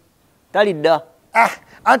yagenze talidda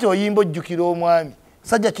anti oyimba ojjukira omwami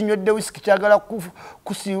sajja kinywedde whisky kyagala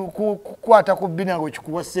kukwata ku bina ngo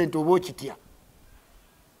kikuwa sente oba okitya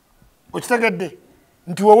okitegedde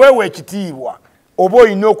nti wewewe ekitiibwa oba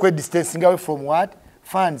oyina okwedistancinga away from what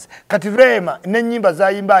fans kati Rema n'ennyimba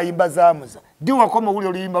zayimba zaamuza diwakoma wuli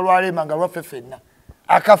oluyimba lwa Rema nga lwaffe ffenna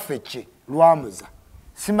akaffe lwamuza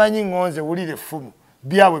simanyi ngonze wulire effumu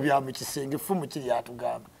byabwe bya mu kisenge effumu kiri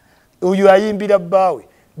yatugamba oyo ayimbira bbaawe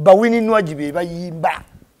bawininwaji be bayimba.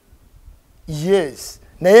 Yes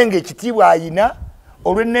naye ng'ekitiibwa ayina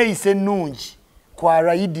olw'enneeyisa ennungi kwa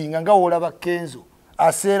riding nga wolaba Kenzo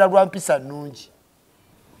aseera lwa mpisa nnungi.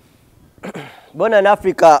 Bona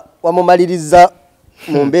Africa wamumaliriza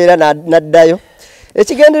mu mbeera naddayo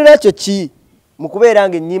ekigendererwa kyo ki mu kubeera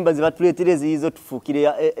nga ennyimba ze batuleetera eziyizo tufuukire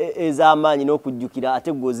ez'amaanyi n'okujjukira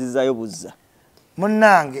ate gw'ozizzayo buzza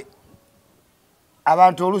munnange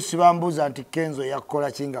abantu oluusi bambuuza nti Kenzo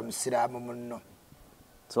yakola kinga musiraamu munno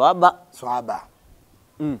swaba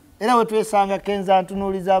era we twesanga Kenzo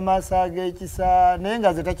antunuuliza amaaso ag'ekisa naye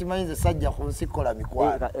nga ze takimanyi ze sajja ku nsi kola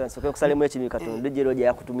mikwano nsooke okusalemu ekimi Katonda ejjeroja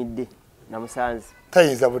yakutumidde namusanze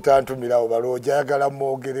tayinza butantumirawo balooja ayagala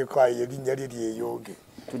mwogereko erinnya lye lyeyonge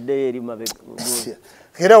tuddeyo eri mabega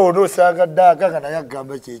era onoosanga ddaaka nga naye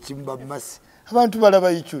agamba kyekimba mumasi abantu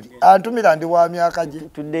balaba ichuli antumira ndi wa myaka gye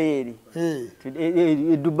tuddeyo eri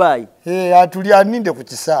Dubai atuli aninde ku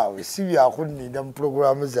kisaawe si byakunninda mu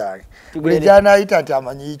programu zange buli gyanaayita nti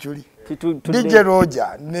amanyi ichuli DJ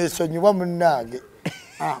Roja nesonyiwa munnange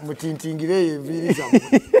mutintingireyo enviiri zammwe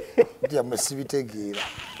ntiyammwe sibitegeera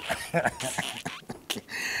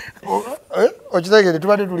okitegere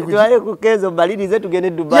tubadde tuli ku Kenzo balirize tugende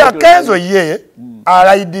Dubai Kenzo ye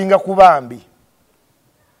alayidinga ku bambi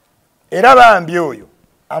era bambi oyo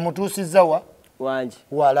amutuusizza wa wangi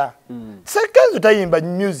wala Kenzo tayimba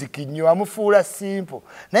music nnyo amufuula simple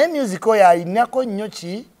naye music oyo alinako nnyo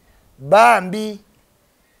ki bambi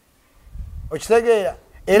okitegeera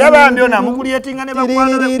era bambi ono amukulyetinga ne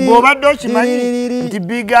bakwano bw'obadde okimanyi nti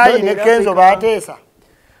Big Eye ne Kenzo baateesa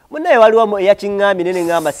munaye waliwo eyakiŋŋambye nene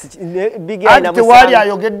ŋŋamba Big Eye ati tewali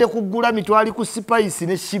ayogedde kuggula mitwali ku Spice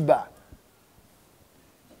ne Shiba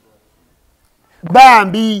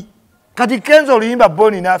bambi kati Kenzo oluyimba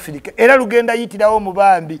Born in Africa era lugenda yitirawo mu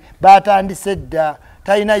bambi batandise dda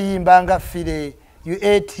talina yimba nga Fire you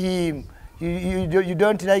ate him you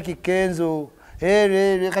don't like Kenzo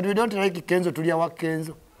kati we don't like Kenzo tulya wa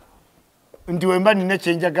Kenzo nti wemba nina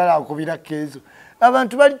kyenjagala akubira Kenzo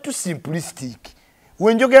abantu bali tu simplistic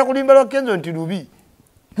wenjogera kulimba lwa Kenzo nti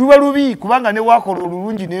luba lubi kubanga ne wakola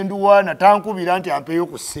olulungi n'enduwaana tankubira nti ampeeyo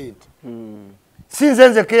ku ssente sinze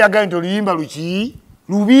nze keyagaa nti oluyimba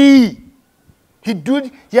lubi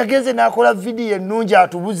hidudi yagenze n'akola vidiyo ennungi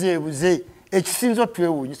atubuzeebuze ekisinzo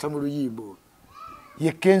twewuunyisa mu luyimba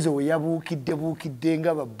ye Kenzo we yabuukidde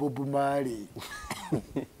nga ba Bob Marley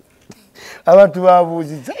abantu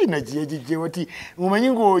babuuzizza ina kiyekijjewo ti mumanyi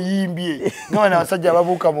ng'oyimbye nga bana abasajja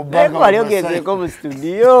ababuuka mu bbanga wali ogezeeko mu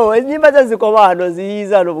studio ennyimba ze zikoma wano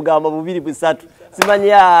ziyiza ano bugambo 2-3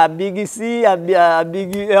 simanyi Big C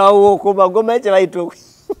awo kumagoma ekye bayita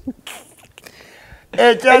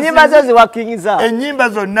ennyimba ze ziwakingiza ennyimba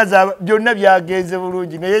zonna byonna byagenze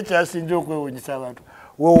bulungi naye ekyasinze okwewuunyisa abantu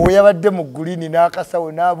wowe yabadde mu gulini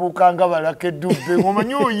n'akasawo n'abuuka nga balaka eddubbe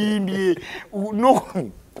ng'omanyi oyimbye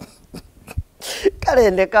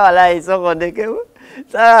kale ndeka walayi soko ndekewo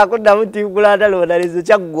saa kuddamu tikulanda loonalizo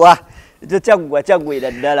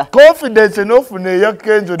kyaggwera ddala confidence n'ofuna eya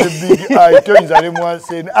Kenzo ne Big Eye toyinza ne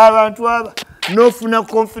mwaseene abantu aba n'ofuna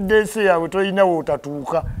confidence yaabwe toyina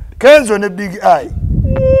wootatuuka Kenzo ne Big Eye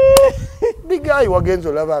Big Eye wagenzo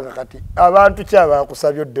olabanga kati abantu kyaba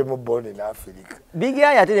kusabyo demo bone na Africa. Big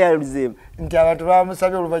Eye ate yaluzimu. Nti abantu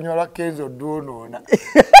bamusabye oluvannyuma lwa Kenzo Duonoona.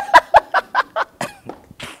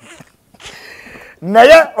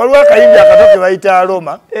 Naye olw'akayimbi akatoke bayita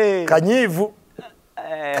Aroma kanyiivu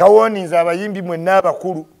kawoninza abayimbi mwenna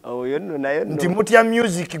abakulu nti mutya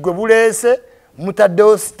music gwe buleese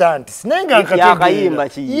mutaddewo stanti naye nga nkategeera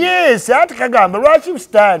yes ati kagamba lwaki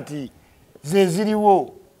stanti ze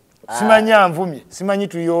ziriwo simanyi anvumye simanyi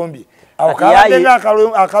tuyombye awo kabadenga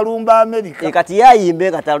akalumba Amerika kati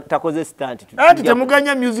yayimbe takoze stanti anti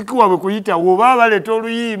temuganya music waabwe kuyitawo oba baleeta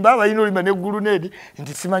oluyimba balina olima ne gulunedi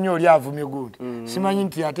nti simanyi oli avumye gundi simanyi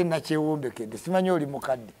nti ate nakyewombekedde simanyi oli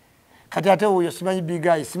mukadde kati ate oyo simanyi Big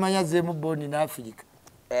Eye simanyi azzeemu boni na Africa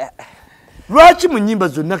lwaki mu nnyimba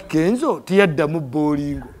zonna Kenzo tiyaddamu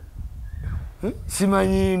boolingo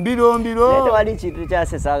simanyi mbirombiro tewali kintu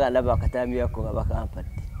kyasesaaga ndaba akatambirako nga bakampadde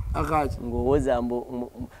akaaki ng'owoza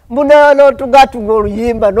mbunaano tugatunga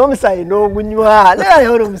oluyimba n'omusayi n'ogunywa naye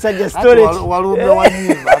ono omusajja storage walumbe wa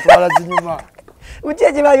nnyimba atwala zinyuma uki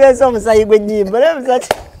ekibanywesa omusayi gw'ennyimba naye omusajja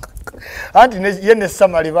anti ye ne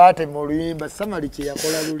Samali baatema oluyimba Samali kye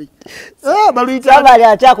yakola luli baluyita Samali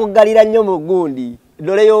akyakuggalira nnyo mu gundi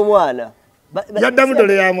dole y'omwana yaddamu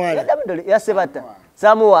dole ya mwana yaddamu dole ya Sebata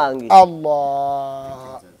Samu wange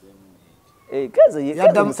Allah Kenzo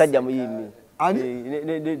yaddamu musajja muyimbi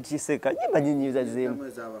ne kiseka nyimba nyinyiza zemu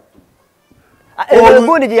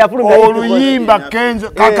gundi gye yafulumya oluyimba Kenzo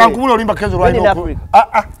kankubula oluyimba Kenzo lwalina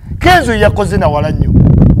Kenzo yakoze na wala nnyo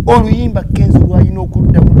oluyimba Kenzo lwalina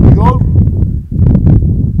okuddamu luyolu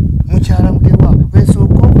mukyala mugewa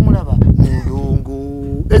wesooka okumulaba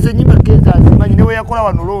mulungu ezo ennyimba Kenzo azimanyi newe yakola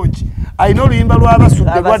wano longi alina oluyimba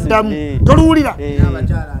lw'abasudde lwaddamu toluwulira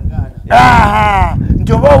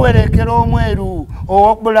nti oba owerekera omweru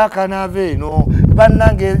owokubulakanava eno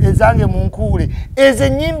bannange ezange mu nkuule ezo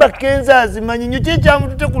ennyimba Kenzo azimanyi nnyo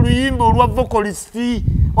kikyamutute ku luyimba olwa vocalisti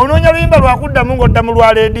onoonya luyimba lwakuddamu ng'oddamu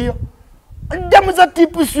lwa leediyo ddamu za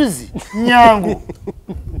tipu swizi nyangu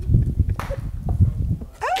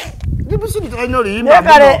tipu swizi talina oluyimba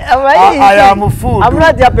I am food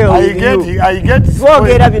I get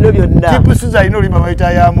tipu swizi alina oluyimba bayita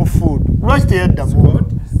I am food lwaki teyaddamu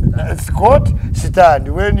Scott stand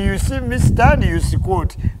when you see me stand you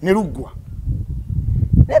squat ne lugwa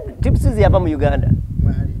tipsizi yava mu Uganda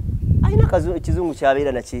aina kizungu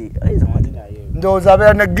kyabeera naki ndowooza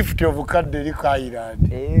abeera ne gift of kadde eri ka Ireland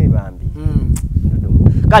bambi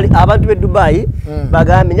kale abantu be Dubai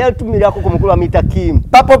bagambye nyali tumirako ku mukulu wa mita Kim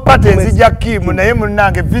papo pate nzija Kim naye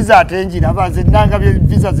munnange visa atenjira abaze nanga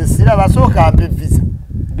visa zesira basooka ampe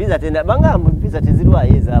visa tena bangamba visa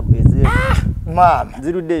tezirwayo ezaabu mama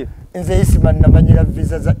ziruddeyo nze Isma namanyira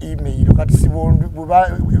visa za email kati sibondu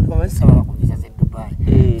babisaba ku visa za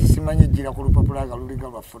Dubai simanyi jira ku lupapula nga luliga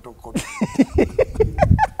lwa photocopy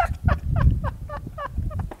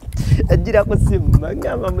ajira ko simu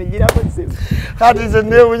mangamba mujira ko simu kati nze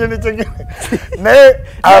nebunya nitegere naye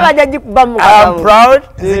I'm proud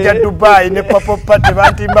nzija Dubai ne papo pate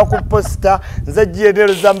bantimba ku posta nze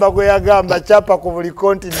jiendero zamba ko yagamba chapa ku buli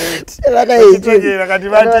continent nitegere kati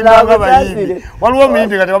bantimba abayimbi waliwo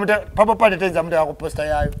muyimbi kati bamuta papo pate tenza muta ku posta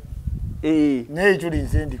yayo naye tuli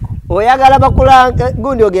nzendiko oyagala bakulanga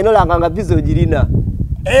gundi ogendo langa visa ogirina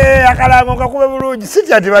akalango kakube bulungi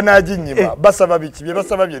siti ati banaginyima basaba biki bye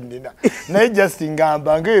basaba bye nnina naye just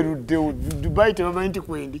ngamba ng'erudde Dubai tebamanyi nti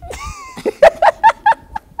kwendi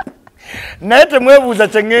naye temwebuuza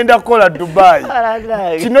kye ŋŋenda kukola Dubai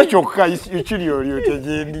kino kyokka ekiri olyo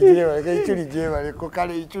tegyendi ekiri gyebaleko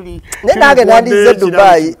kale ekiri nange nandize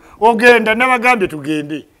Dubai ogenda nabagambye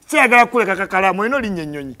tugende siyagala kuleka Kakalaamu eno linnya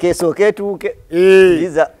ennyonyi kesooka etuuke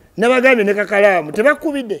nabagambye ne Kakalaamu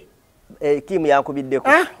tebakubidde Kim yankubiddeko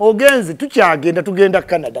ogenze tukyagenda tugenda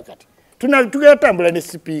Canada kati tugenda tambula ne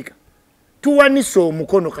speaker tuwanisa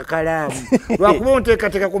omukono Kakalaamu lwakuba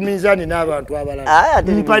onteekateeka ku minzaani n'abantu abalala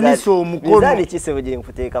mpanisa omukono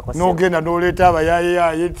n'ogenda n'oleeta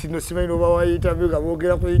abayayeyaye kino simanyi n'oba wayitamu nga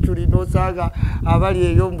boogera ku Ichuli n'osanga abali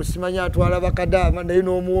eyo musimanyi atwala bakadaama naye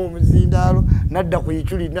n'omuwa omuzindaalo nadda ku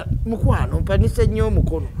Ichuli mukwano mpanise nnyo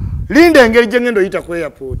omukono linda engeri gye ngenda oyita ku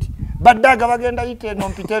airport baddaga bagenda yita eno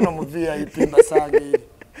mpita eno mu VIP mbasanga eri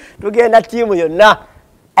tugenda ttiimu yonna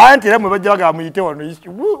anti era mwe bajja bagamba muyite wano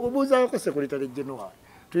obuuzaako Secretary General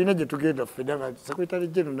tulina gye tugenda ffenna nga Secretary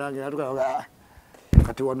General nange natugaa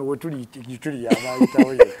kati wano we tuli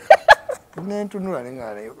yabayitawo yekka nentunula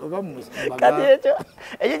neŋŋaana oba kati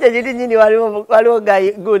ekyo kyekiri nyini waliwo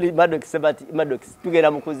gundi Maddox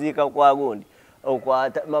tugenda mu kuziika kwa gundi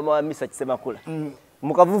okwata mama wa Misa Kisemakula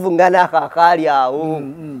mukavuvungana ako akaali awo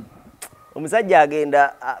omusajja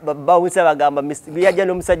agenda bawusa bagamba yajja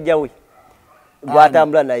n'omusajja we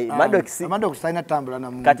gwatambula naye Maddox talina tambula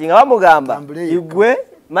na muntu kati nga bamugamba igwe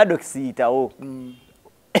Maddox yitawo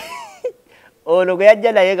ono gwe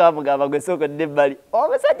yajja naye nga bamugamba gwe sooka n'ebbali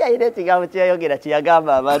omusajja ayina ekigambo kyeyayogera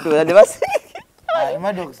kyeyagamba abantu ne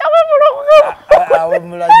Maddox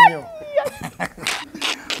awemula nnyo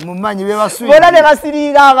mumanyi be basuye bona ne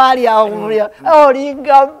basiriira abaali awo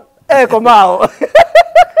olinga komaawo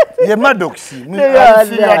ye Maddox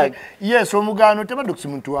yes omugano te Maddox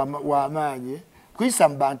muntu wa maanye kwisa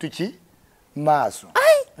mbantu ki maaso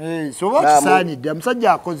so wakisaanidde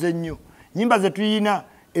omusajja akoze nnyo nyimba ze tuyina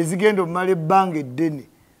ezigendo male banga eddene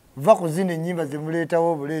va kuzina ennyimba ze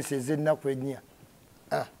muleetawo obuleesi ez'ennaku ennya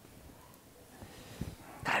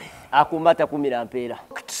akumbata kumira mpeera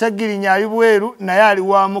Segirinya ali bweru naye ali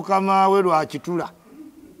wa mukama we lwakitula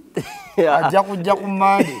ajja kujja ku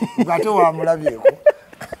Mande ngate wamulabyeko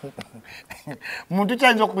muntu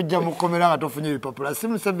kyayinza okujja mukomera nga tofunye ebipapula si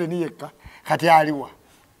Museveni yekka kati aliwa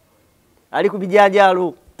ali ku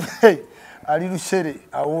bijanjalo ali lusere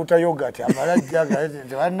awuuta yogati amalajja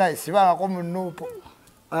nti bannaye sibangako mu nuupo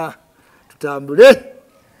tutambule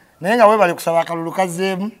naye nga webali kusaba akalulu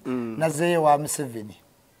kazeemu nazeeyo wa Museveni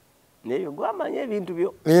neyo gwamanya ebintu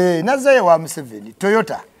byo nazeeyo wa Museveni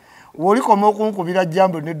Toyota wolikoma okunkubira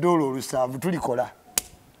jambo ne $7 tulikola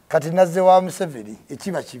kati nazze wa Museveni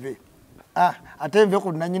ekiba kibe ate nve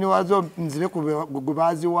ku nanyini wazo nzire ku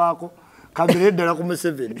bazi wako kambere ddala ku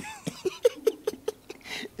Museveni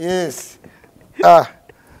yes